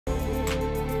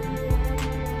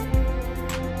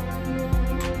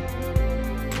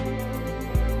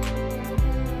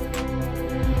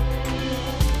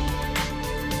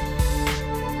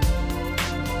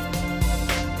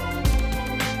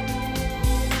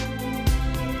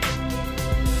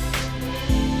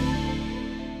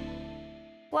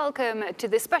welcome to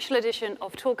this special edition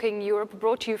of Talking Europe,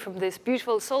 brought to you from this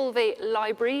beautiful Solvay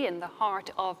Library in the heart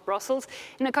of Brussels,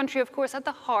 in a country, of course, at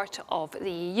the heart of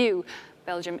the EU.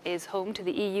 Belgium is home to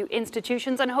the EU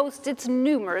institutions and hosts its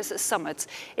numerous summits.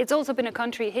 It's also been a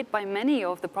country hit by many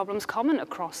of the problems common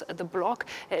across the bloc,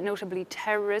 notably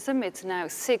terrorism. It's now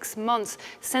 6 months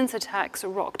since attacks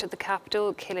rocked the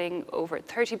capital, killing over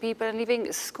 30 people and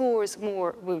leaving scores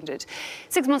more wounded.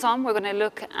 6 months on, we're going to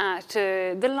look at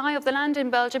the lie of the land in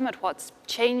Belgium, at what's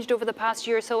changed over the past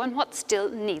year or so and what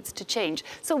still needs to change.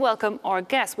 So welcome our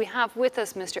guests. We have with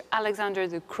us Mr. Alexander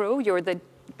De Croo. You're the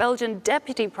Belgian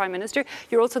Deputy Prime Minister.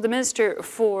 You're also the Minister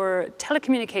for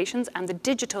Telecommunications and the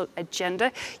Digital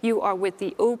Agenda. You are with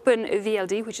the Open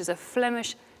VLD, which is a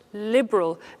Flemish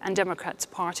Liberal and Democrats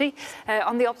party.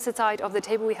 On the opposite side of the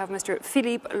table, we have Mr.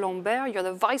 Philippe Lambert. You're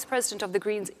the Vice President of the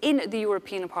Greens in the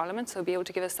European Parliament, so be able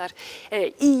to give us that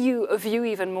EU view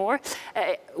even more.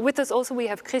 With us also, we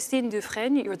have Christine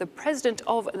Dufresne. You're the President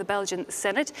of the Belgian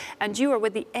Senate, and you are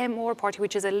with the MR party,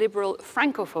 which is a liberal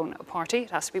francophone party.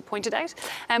 It has to be pointed out.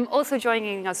 Also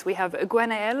joining us, we have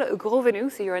Gwenaëlle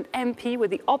Grovenu. So you're an MP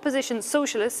with the opposition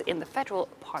socialists in the Federal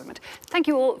Parliament. Thank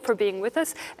you all for being with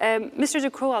us. Mr. De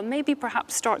Croo, I'll maybe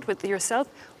perhaps start with yourself.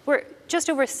 We're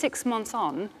just over 6 months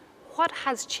on. What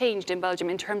has changed in Belgium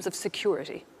in terms of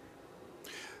security?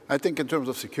 I think in terms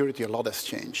of security, a lot has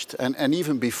changed. And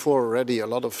even before already, a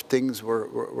lot of things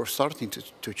were starting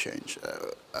to change.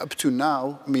 Up to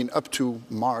now, I mean, up to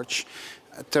March,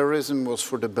 terrorism was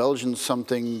for the Belgians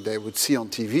something they would see on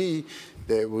TV.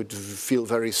 They would feel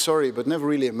very sorry, but never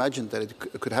really imagined that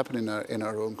it could happen in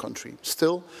our own country.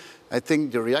 Still, I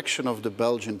think the reaction of the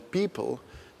Belgian people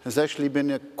has actually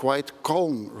been a quite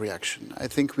calm reaction. I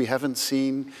think we haven't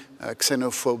seen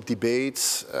xenophobe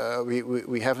debates,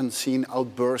 we haven't seen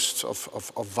outbursts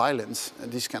of violence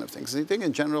and these kind of things. I think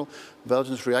in general,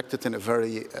 Belgians reacted in a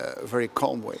very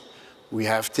calm way. We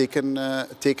have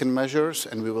taken measures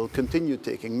and we will continue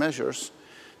taking measures,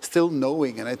 still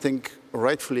knowing, and I think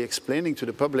rightfully explaining to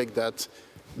the public that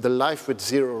the life with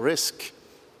zero risk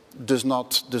does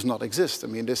not exist. I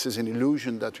mean, this is an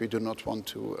illusion that we do not want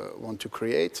to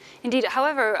create. Indeed.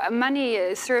 However,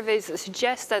 many surveys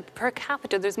suggest that per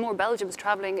capita there's more Belgians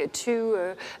travelling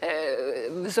to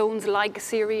zones like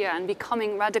Syria and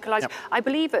becoming radicalised. Yep. I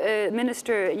believe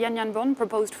Minister Jan Bon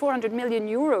proposed 400 million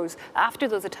euros after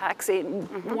those attacks,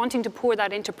 wanting to pour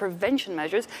that into prevention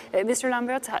measures. Mr.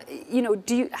 Lambert, you know,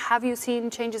 have you seen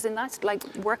changes in that, like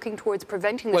working towards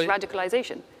preventing this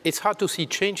radicalisation? It's hard to see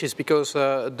changes because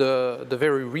the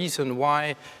very reason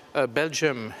why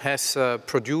Belgium has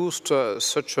produced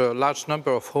such a large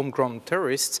number of homegrown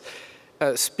terrorists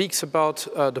speaks about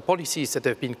the policies that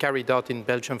have been carried out in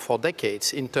Belgium for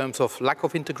decades in terms of lack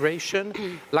of integration,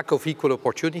 lack of equal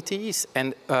opportunities,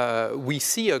 and we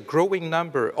see a growing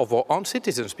number of our own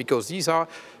citizens, because these are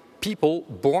people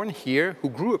born here, who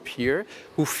grew up here,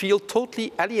 who feel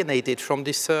totally alienated from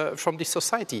this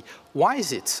society. Why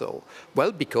is it so?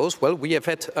 Well, because we have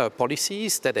had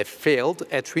policies that have failed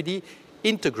at really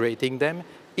integrating them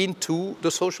into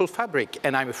the social fabric.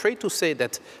 And I'm afraid to say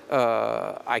that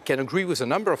I can agree with a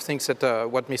number of things that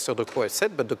what Mr. De Croo has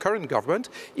said, but the current government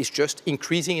is just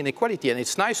increasing inequality. And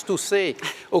it's nice to say,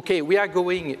 okay, we are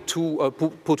going to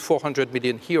put 400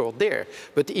 million here or there,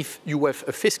 but if you have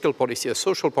a fiscal policy, a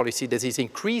social policy that is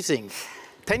increasing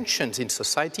tensions in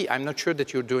society, I'm not sure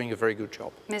that you're doing a very good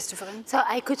job. Mr. Vereen? So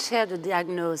I could share the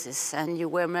diagnosis, and you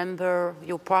were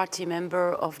your party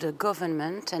member of the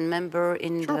government and member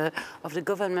in of the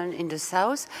government in the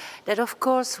south, that of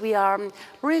course we are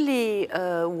really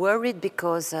worried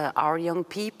because our young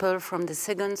people from the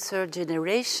second, third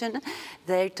generation,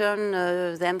 they turn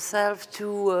themselves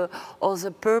to other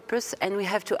purpose, and we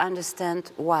have to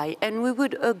understand why. And we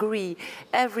would agree,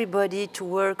 everybody to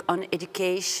work on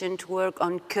education, to work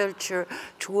on culture,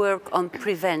 to work on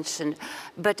prevention.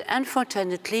 But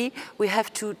unfortunately, we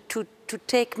have to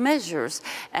take measures,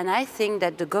 and I think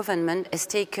that the government has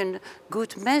taken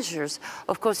good measures.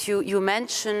 Of course, you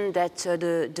mentioned that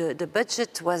the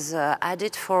budget was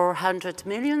added for 100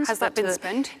 million. Has that been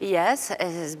spent? Yes, it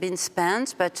has been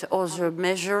spent, but other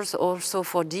measures also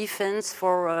for defense,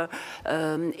 for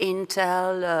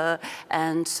intel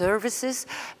and services.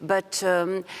 But,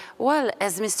 well,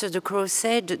 as Mr. De Croo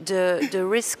said, the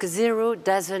risk zero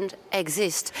doesn't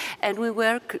exist. And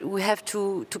we have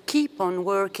to keep on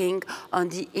working on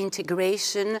the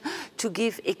integration, to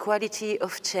give equality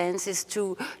of chances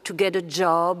to get a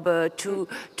job, to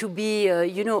be,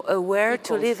 you know, aware,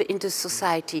 to live in the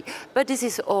society. But this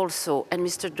is also, and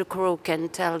Mr. De Croo can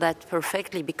tell that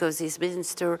perfectly because he's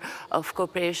Minister of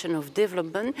Cooperation of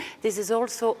Development, this is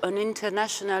also an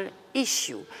international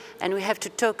issue, and we have to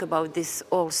talk about this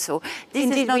also. This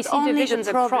Indeed, is not only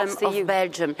the problem of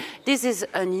Belgium. This is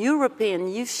an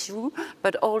European issue,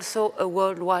 but also a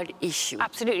worldwide issue.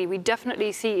 Absolutely. We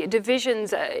definitely see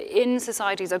divisions in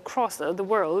societies across the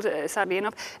world, sadly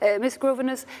enough. Ms.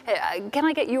 Grovenus, can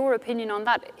I get your opinion on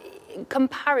that?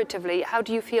 Comparatively, how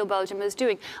do you feel Belgium is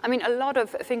doing? I mean, a lot of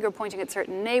finger pointing at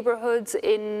certain neighbourhoods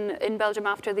in Belgium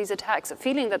after these attacks,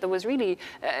 feeling that there was really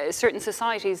certain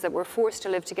societies that were forced to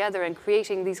live together and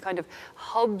creating these kind of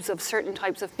hubs of certain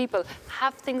types of people.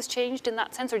 Have things changed in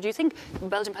that sense, or do you think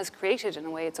Belgium has created, in a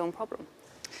way, its own problem?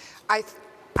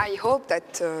 I hope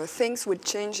that things will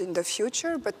change in the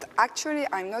future, but actually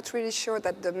I'm not really sure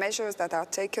that the measures that are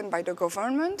taken by the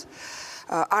government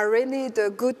are really the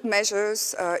good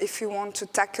measures if you want to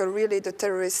tackle really the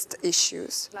terrorist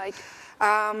issues. Like?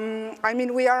 I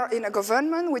mean, we are in a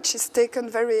government which has taken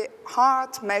very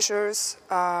hard measures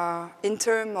in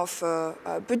terms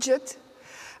of budget,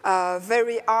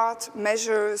 very hard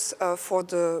measures for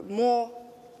the more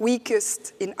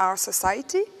weakest in our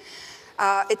society.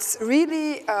 It's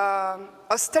really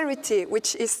austerity,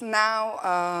 which is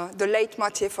now the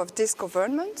leitmotif of this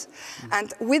government.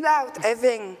 And without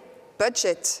having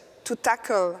budget to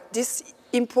tackle these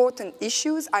important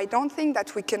issues, I don't think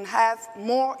that we can have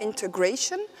more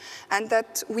integration and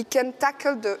that we can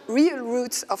tackle the real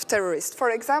roots of terrorists.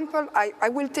 For example, I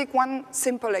will take one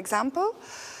simple example.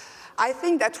 I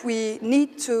think that we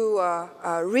need to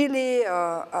really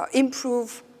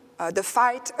improve the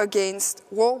fight against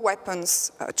war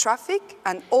weapons traffic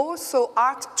and also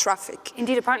art traffic.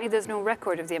 Indeed, apparently there's no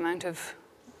record of the amount of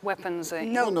weapons.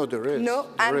 No, there is. No,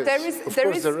 and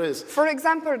there is. For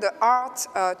example, the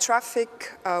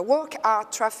work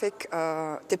art traffic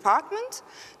department.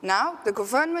 Now, the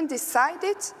government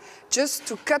decided just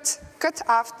to cut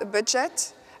off the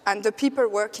budget and the people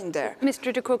working there.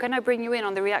 Mr. de Croo, can I bring you in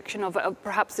on the reaction of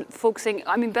perhaps focusing,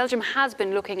 I mean, Belgium has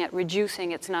been looking at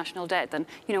reducing its national debt and,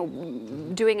 you know,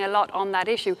 doing a lot on that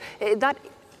issue. That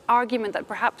argument that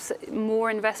perhaps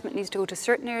more investment needs to go to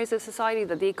certain areas of society,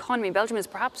 that the economy, Belgium is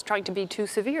perhaps trying to be too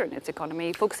severe in its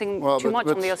economy, focusing too much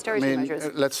on the austerity measures.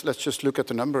 Let's just look at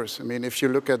the numbers. I mean, if you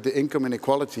look at the income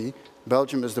inequality,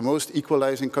 Belgium is the most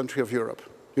equalizing country of Europe.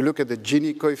 You look at the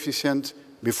Gini coefficient,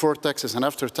 before taxes and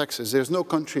after taxes, there's no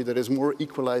country that is more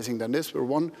equalizing than this. We're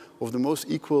one of the most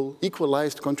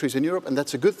equalized countries in Europe, and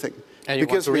that's a good thing. And you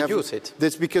want to reduce it.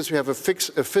 That's because we have a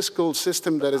fiscal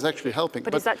system that is actually helping.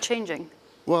 But is that changing?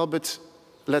 Well, but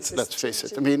let's face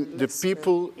it. I mean, the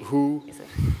people who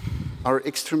are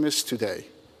extremists today,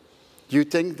 do you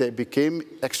think they became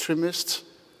extremists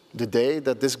the day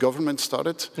that this government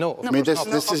started? No, I mean,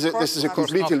 this is a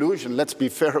complete illusion. Let's be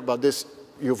fair about this.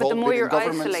 You've all been in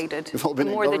government. You've all been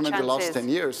in government the last 10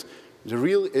 years. The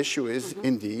real issue is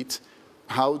indeed,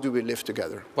 how do we live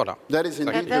together? Voilà. That is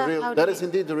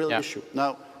indeed the real issue.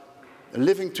 Now,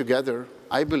 living together,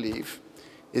 I believe,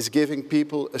 is giving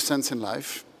people a sense in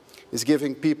life, is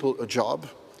giving people a job,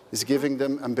 is giving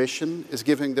them ambition, is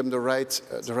giving them the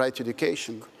right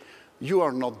education. You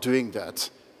are not doing that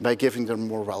by giving them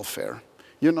more welfare.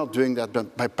 You're not doing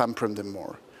that by pampering them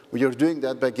more. You're doing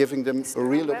that by giving them a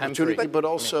real opportunity, but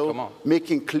also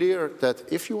making clear that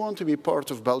if you want to be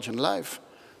part of Belgian life,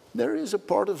 there is a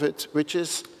part of it which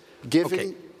is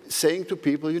saying to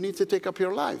people, you need to take up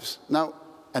your lives. Now,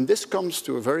 and this comes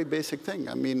to a very basic thing.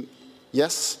 I mean,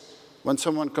 yes, when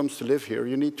someone comes to live here,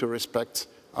 you need to respect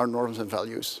our norms and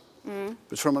values.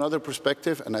 But from another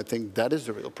perspective, and I think that is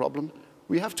the real problem,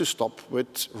 we have to stop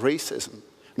with racism.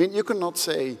 I mean, you cannot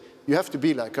say, you have to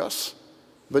be like us,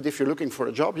 but if you're looking for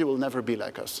a job, you will never be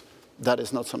like us. That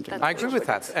is not something. I agree with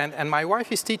that. And my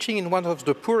wife is teaching in one of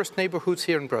the poorest neighborhoods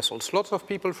here in Brussels. Lots of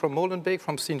people from Molenbeek,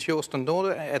 from Sint-Joost and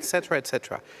Noorden, etc.,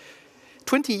 etc.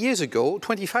 20 years ago,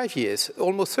 25 years,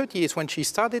 almost 30 years when she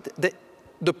started,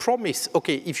 the promise,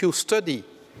 okay, if you study,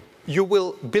 you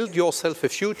will build yourself a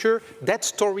future, that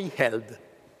story held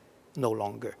no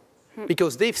longer.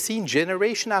 Because they've seen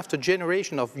generation after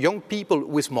generation of young people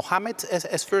with Mohammed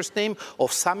as first name,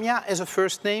 of Samia as a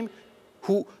first name,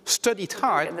 who studied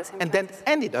hard and then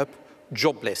ended up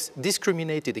jobless,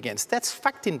 discriminated against. That's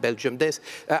fact in Belgium.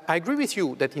 I agree with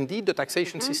you that indeed the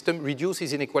taxation system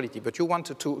reduces inequality, but you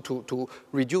want to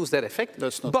reduce that effect.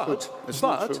 That's not true. That's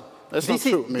not true. That's not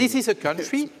true. This is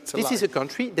a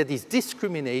country that is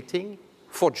discriminating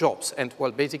for jobs. And,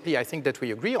 well, basically, I think that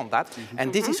we agree on that.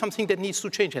 And this is something that needs to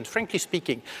change. And frankly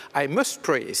speaking, I must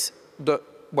praise the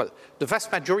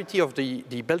vast majority of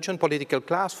the Belgian political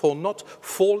class for not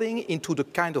falling into the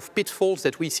kind of pitfalls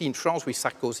that we see in France with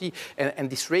Sarkozy and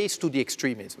this race to the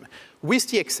extremism. With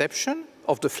the exception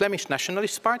of the Flemish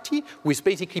Nationalist Party, who is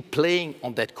basically playing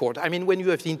on that court. I mean, when you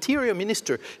have the Interior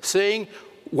Minister saying,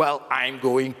 well, I'm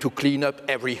going to clean up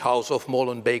every house of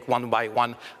Molenbeek one by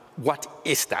one, what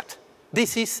is that?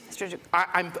 This is,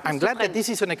 I'm glad that this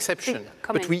is an exception,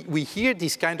 but we hear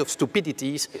these kind of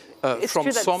stupidities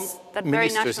from some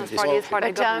ministers in this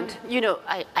country. But, you know,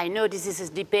 I know this is a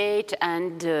debate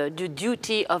and the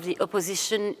duty of the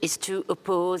opposition is to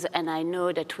oppose, and I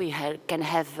know that we can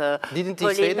have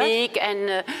polemic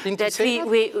and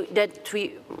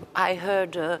I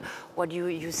heard what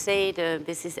you said,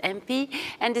 Mrs. MP,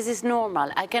 and this is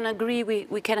normal. I can agree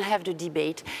we can have the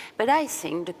debate, but I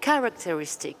think the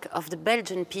characteristic of the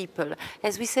Belgian people,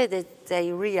 as we said, that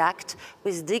they react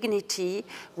with dignity,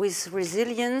 with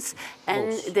resilience,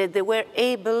 and that they were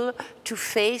able to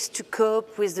face, to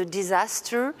cope with the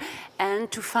disaster and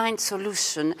to find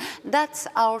solution. That's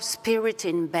our spirit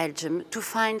in Belgium, to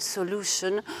find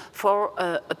solution for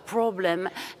a problem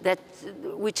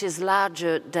which is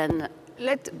larger than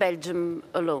Belgium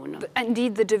alone. But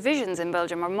indeed, the divisions in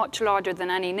Belgium are much larger than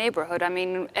any neighbourhood. I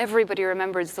mean, everybody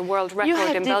remembers the world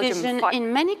record in Belgium. You have division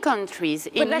in many countries.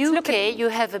 In UK, you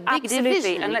have a big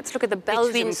division. And let's look at the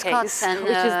Belgian case,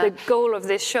 which is the goal of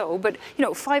this show. But, you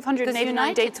know,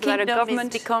 589 days without a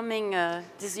government. Is becoming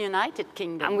this United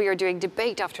Kingdom. And we are doing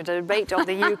debate after debate on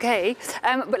the UK.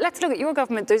 But let's look at your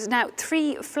government. There's now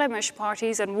 3 Flemish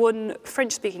parties and 1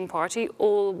 French-speaking party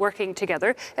all working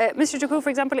together. Mr. Ducrot,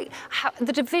 for example,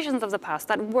 the divisions of the past,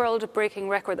 that world-breaking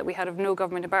record that we had of no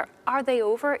government in power, are they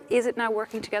over? Is it now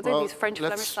working together, these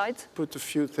French-Flemish sides? Let's put a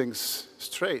few things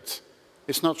straight.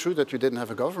 It's not true that we didn't have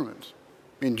a government.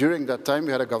 I mean, during that time,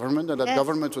 we had a government, and that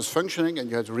government was functioning, and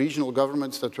you had regional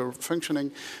governments that were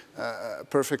functioning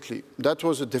perfectly. That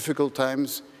was a difficult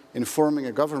times in forming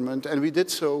a government, and we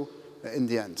did so in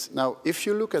the end. Now, if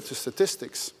you look at the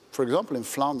statistics, for example, in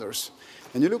Flanders,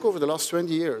 and you look over the last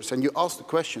 20 years and you ask the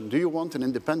question, do you want an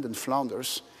independent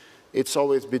Flanders? It's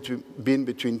always been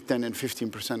between 10 and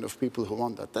 15% of people who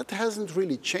want that. That hasn't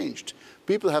really changed.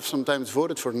 People have sometimes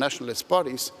voted for nationalist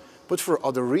parties, but for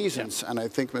other reasons. And I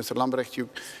think, Mr. Lambrecht, you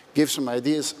gave some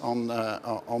ideas on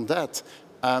that.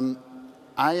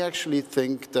 I actually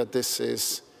think that this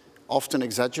is often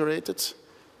exaggerated,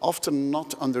 often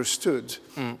not understood.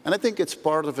 And I think it's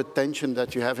part of a tension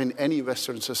that you have in any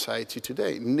Western society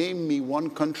today. Name me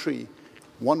one country,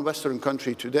 one Western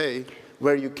country today,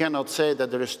 where you cannot say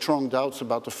that there is strong doubts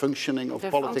about the functioning of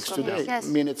politics today. Yes. I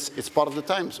mean, it's part of the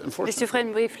times, unfortunately. Mr.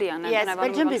 Friend, briefly. Yes,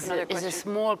 Belgium is a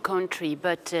small country,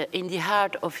 but in the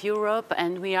heart of Europe,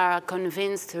 and we are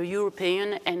convinced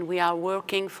European, and we are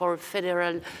working for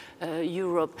federal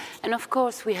Europe. And of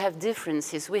course, we have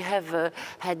differences. We have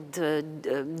had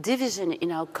division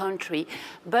in our country,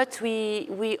 but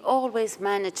we always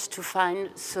manage to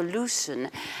find solution.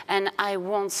 And I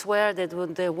won't swear that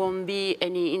there won't be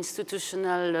any institutional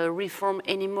reform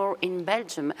anymore in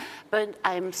Belgium, but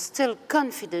I'm still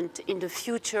confident in the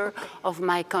future of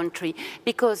my country,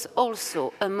 because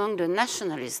also among the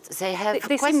nationalists, they have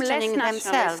questioning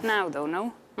themselves now, though,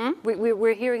 no?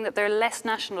 We're hearing that they're less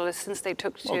nationalist since they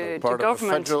took to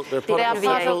government. They are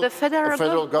part of the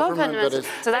federal government.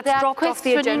 So that's dropped off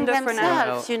the agenda for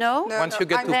now. You know? Once you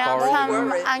get to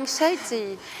power,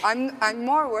 anxiety. I'm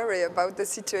more worried about the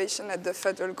situation at the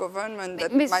federal government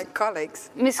than my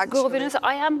colleagues. Ms. Gorbinus,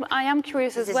 I am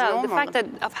curious as well. The fact that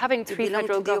of having 3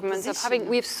 federal governments,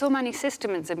 we have so many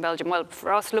systems in Belgium. Well,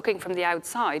 for us looking from the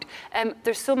outside,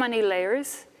 there's so many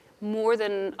layers, more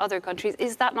than other countries.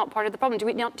 Is that not part of the problem? Do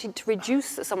we not need to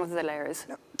reduce some of the layers?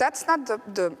 No, that's not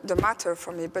the matter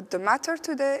for me, but the matter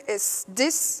today is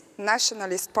this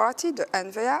nationalist party, the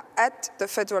N-VA, at the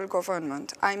federal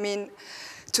government. I mean,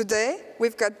 today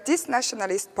we've got this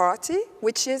nationalist party,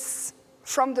 which is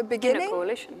from the beginning in a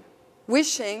coalition,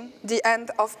 wishing the end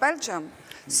of Belgium.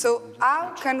 So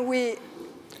how can we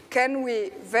in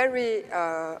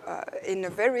a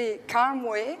very calm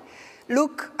way,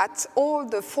 look at all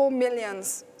the 4 million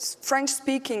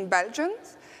French-speaking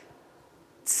Belgians,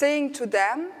 saying to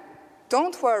them,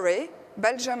 don't worry,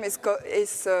 Belgium is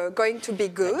going to be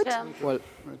good.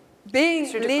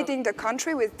 Leading the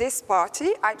country with this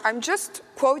party. I'm just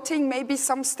quoting maybe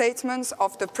some statements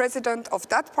of the president of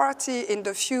that party in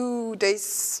the few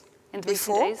days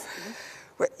before,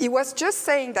 He was just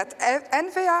saying that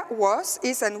N-VA was,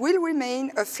 is and will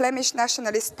remain a Flemish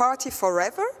nationalist party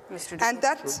forever, and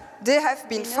that they have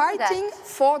been fighting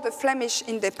for the Flemish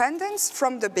independence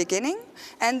from the beginning,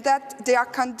 and that they are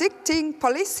conducting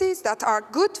policies that are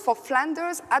good for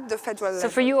Flanders at the federal level.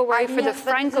 So for you, a worry for the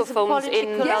Francophones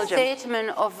in Belgium? Statement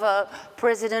of a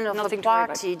president of the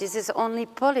party. This is only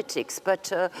politics,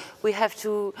 but we have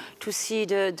to see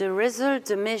the result,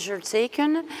 the measure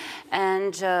taken,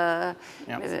 and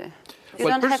you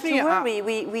don't have to worry.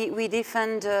 We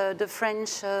defend the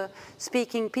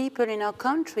French-speaking people in our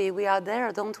country. We are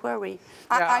there, don't worry.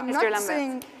 I'm not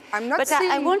saying...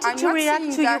 I wanted to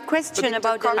react to your question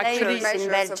about the layers in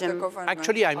Belgium.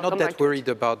 Actually, I'm not that worried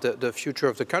about the future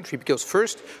of the country, because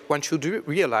first, one should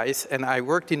realize, and I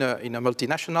worked in a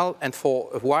multinational, and for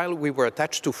a while we were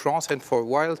attached to France, and for a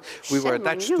while we were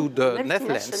attached to the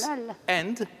Netherlands.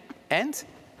 And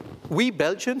we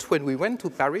Belgians, when we went to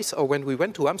Paris or when we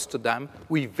went to Amsterdam,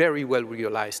 we very well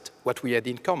realized what we had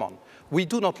in common. We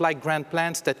do not like grand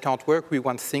plans that can't work. We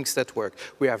want things that work.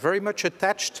 We are very much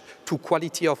attached to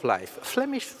quality of life.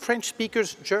 Flemish, French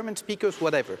speakers, German speakers,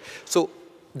 whatever. So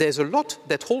there's a lot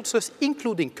that holds us,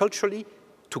 including culturally,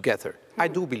 together. I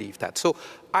do believe that. So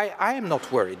I am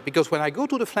not worried, because when I go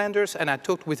to the Flanders and I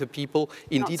talk with the people,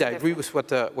 indeed I agree with what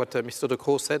Mr. De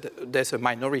Croo said. There's a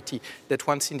minority that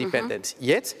wants independence.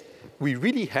 Yet we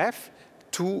really have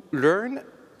to learn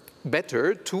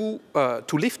better to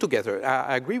live together.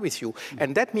 I agree with you.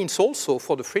 And that means also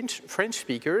for the French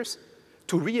speakers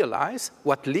to realize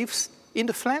what lives in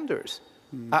the Flanders.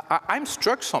 I'm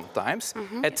struck sometimes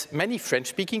at many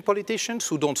French-speaking politicians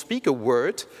who don't speak a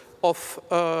word of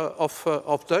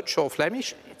Dutch or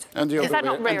Flemish, and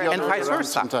vice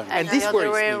versa. And this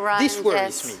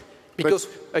worries me. Because,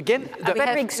 again, the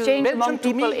Belgium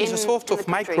to me is a sort of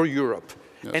micro-Europe.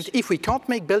 Yes. And if we can't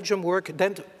make Belgium work,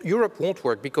 then Europe won't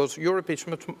work, because Europe is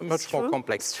much more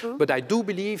complex. But I do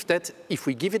believe that if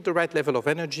we give it the right level of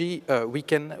energy, we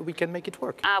can make it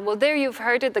work. Well, there you've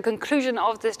heard it. The conclusion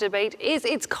of this debate is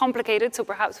it's complicated, so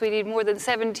perhaps we need more than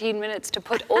 17 minutes to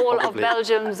put all of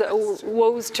Belgium's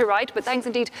woes to right. But thanks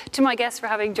indeed to my guests for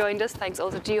having joined us. Thanks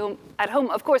also to you at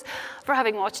home, of course, for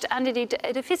having watched, and indeed to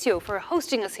Edificio for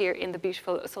hosting us here in the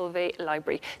beautiful Solvay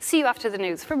Library. See you after the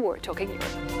news for more Talking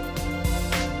Europe.